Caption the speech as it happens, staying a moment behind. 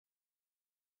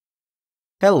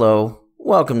Hello,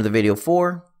 welcome to the video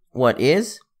for what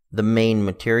is the main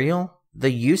material, the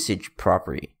usage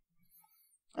property.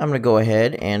 I'm going to go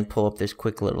ahead and pull up this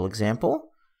quick little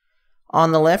example.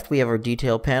 On the left we have our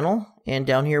detail panel, and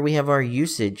down here we have our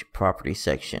usage property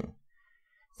section.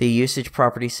 The usage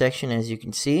property section, as you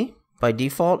can see, by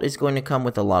default is going to come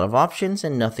with a lot of options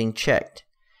and nothing checked.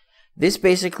 This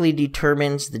basically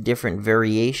determines the different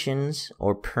variations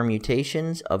or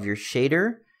permutations of your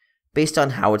shader based on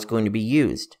how it's going to be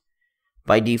used.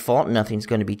 By default, nothing's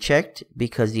going to be checked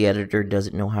because the editor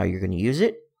doesn't know how you're going to use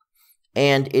it.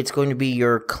 And it's going to be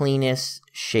your cleanest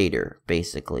shader,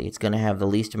 basically. It's going to have the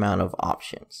least amount of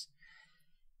options.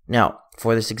 Now,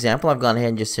 for this example, I've gone ahead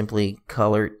and just simply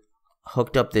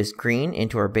hooked up this green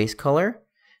into our base color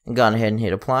and gone ahead and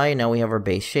hit apply, and now we have our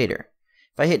base shader.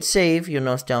 If I hit save, you'll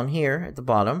notice down here at the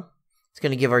bottom, it's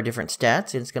going to give our different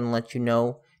stats, and it's going to let you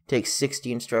know it takes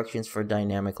 60 instructions for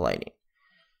dynamic lighting.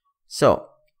 So,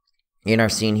 in our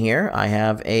scene here, I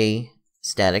have a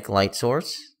static light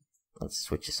source. Let's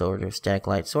switch this over to a static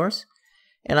light source.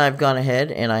 And I've gone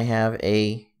ahead and I have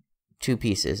two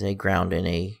pieces, a ground and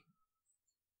a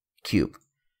cube.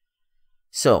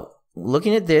 So,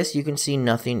 looking at this, you can see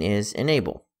nothing is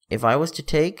enabled. If I was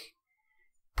to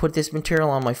put this material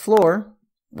on my floor,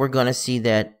 we're going to see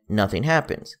that nothing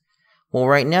happens. Well,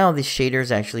 right now, the shader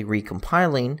is actually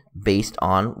recompiling based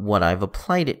on what I've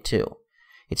applied it to.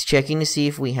 It's checking to see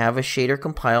if we have a shader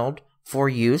compiled for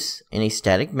use in a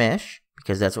static mesh,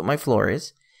 because that's what my floor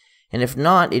is. And if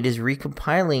not, it is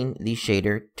recompiling the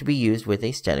shader to be used with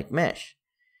a static mesh.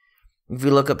 If we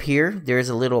look up here, there's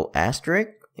a little asterisk.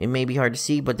 It may be hard to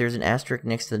see, but there's an asterisk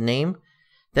next to the name.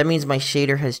 That means my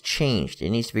shader has changed. It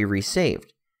needs to be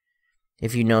resaved.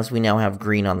 If you notice, we now have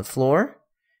green on the floor.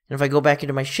 And if I go back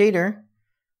into my shader,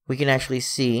 we can actually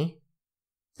see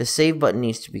the save button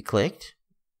needs to be clicked.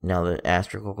 Now the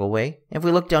asterisk will go away. If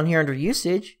we look down here under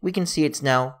usage, we can see it's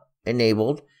now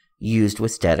enabled, used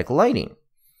with static lighting.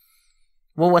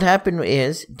 Well, what happened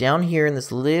is, down here in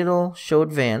this little show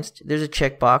advanced, there's a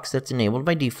checkbox that's enabled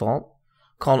by default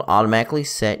called automatically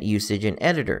set usage in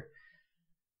editor.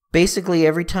 Basically,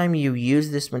 every time you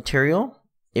use this material,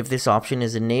 if this option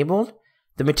is enabled,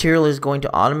 the material is going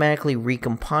to automatically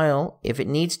recompile if it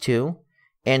needs to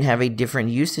and have a different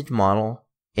usage model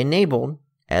enabled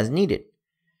as needed.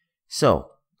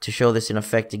 So, to show this in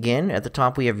effect again, at the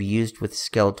top we have used with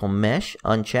skeletal mesh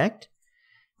unchecked.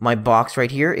 My box right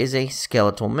here is a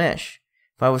skeletal mesh.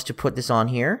 If I was to put this on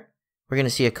here, we're going to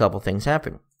see a couple things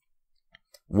happen.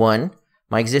 One,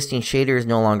 my existing shader is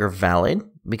no longer valid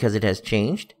because it has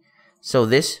changed. So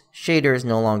this shader is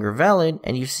no longer valid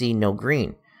and you see no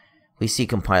green. We see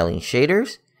compiling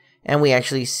shaders, and we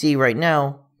actually see right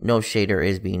now no shader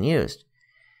is being used.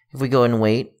 If we go and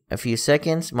wait a few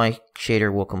seconds, my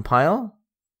shader will compile.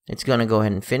 It's going to go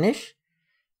ahead and finish.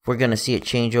 We're going to see it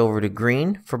change over to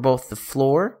green for both the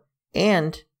floor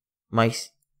and my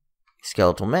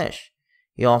skeletal mesh.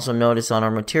 You also notice on our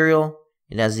material,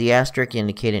 it has the asterisk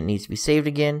indicating it needs to be saved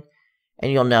again,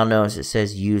 and you'll now notice it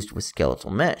says used with skeletal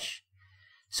mesh.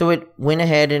 So it went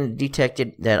ahead and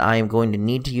detected that I am going to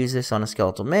need to use this on a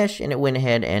skeletal mesh, and it went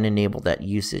ahead and enabled that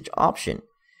usage option.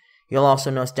 You'll also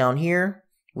notice down here,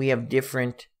 we have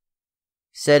different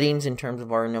settings in terms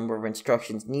of our number of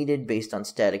instructions needed based on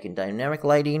static and dynamic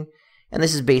lighting, and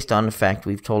this is based on the fact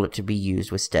we've told it to be used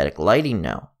with static lighting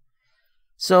now.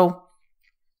 So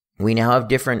we now have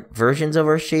different versions of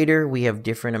our shader. We have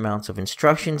different amounts of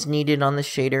instructions needed on the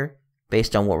shader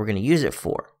based on what we're going to use it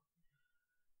for.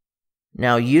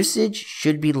 Now, usage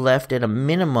should be left at a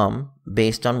minimum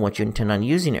based on what you intend on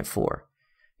using it for.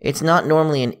 It's not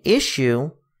normally an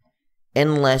issue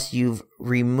unless you've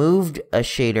removed a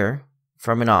shader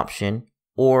from an option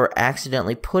or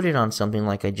accidentally put it on something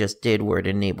like I just did where it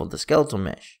enabled the skeletal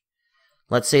mesh.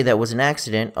 Let's say that was an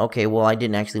accident. Okay, well, I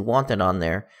didn't actually want that on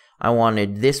there. I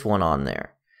wanted this one on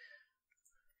there.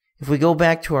 If we go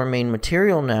back to our main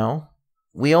material now,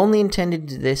 we only intended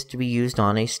this to be used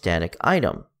on a static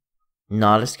item,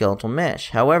 not a skeletal mesh.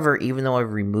 However, even though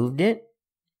I've removed it,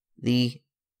 the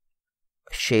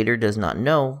shader does not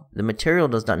know, the material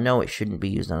does not know it shouldn't be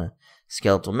used on a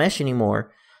skeletal mesh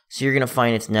anymore. So you're going to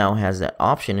find it now has that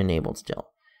option enabled still.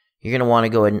 You're going to want to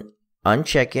go ahead and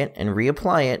uncheck it and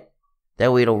reapply it.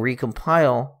 That way it'll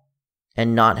recompile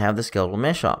and not have the skeletal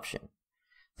mesh option.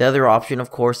 The other option,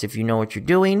 of course, if you know what you're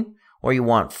doing or you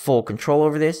want full control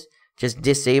over this, just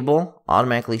disable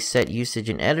automatically set usage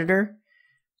in editor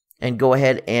and go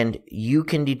ahead and you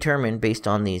can determine based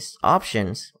on these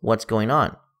options what's going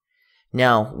on.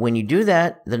 Now, when you do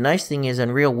that, the nice thing is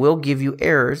Unreal will give you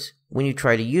errors when you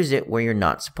try to use it where you're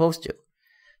not supposed to.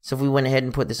 So if we went ahead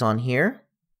and put this on here,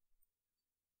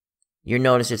 you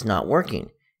notice it's not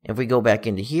working. If we go back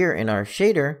into here in our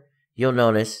shader, you'll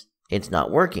notice it's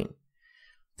not working.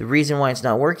 The reason why it's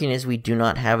not working is we do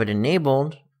not have it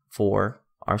enabled for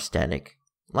our static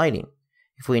lighting.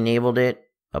 If we enabled it,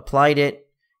 applied it,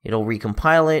 it'll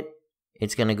recompile it.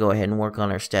 It's going to go ahead and work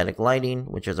on our static lighting,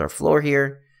 which is our floor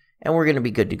here, and we're going to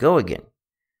be good to go again.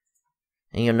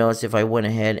 And you'll notice if I went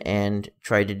ahead and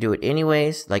tried to do it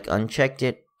anyways, like unchecked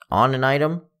it on an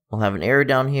item, we'll have an error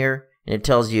down here, and it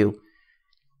tells you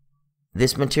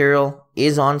this material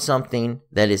is on something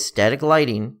that is static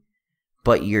lighting,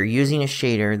 but you're using a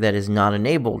shader that is not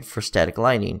enabled for static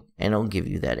lighting, and it'll give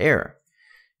you that error.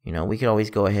 You know, we could always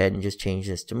go ahead and just change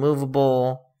this to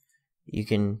movable. You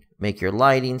can make your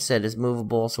lighting set as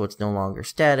movable so it's no longer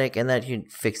static, and that you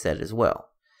fix that as well.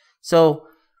 So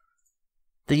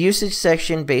the usage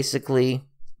section, basically,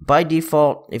 by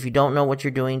default, if you don't know what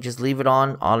you're doing, just leave it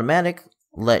on automatic.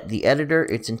 Let the editor,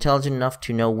 it's intelligent enough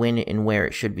to know when and where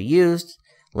it should be used.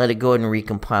 Let it go ahead and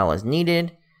recompile as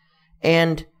needed.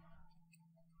 And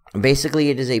basically,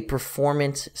 it is a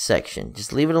performance section.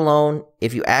 Just leave it alone.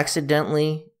 If you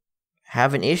accidentally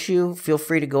have an issue, feel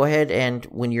free to go ahead and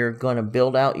when you're going to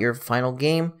build out your final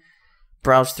game,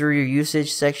 browse through your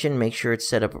usage section, make sure it's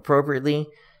set up appropriately.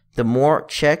 The more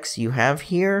checks you have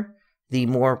here, the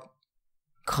more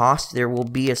cost there will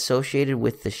be associated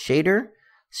with the shader.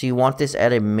 So you want this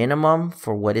at a minimum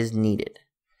for what is needed.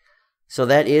 So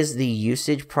that is the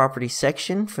usage property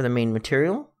section for the main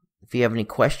material. If you have any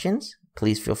questions,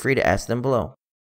 please feel free to ask them below.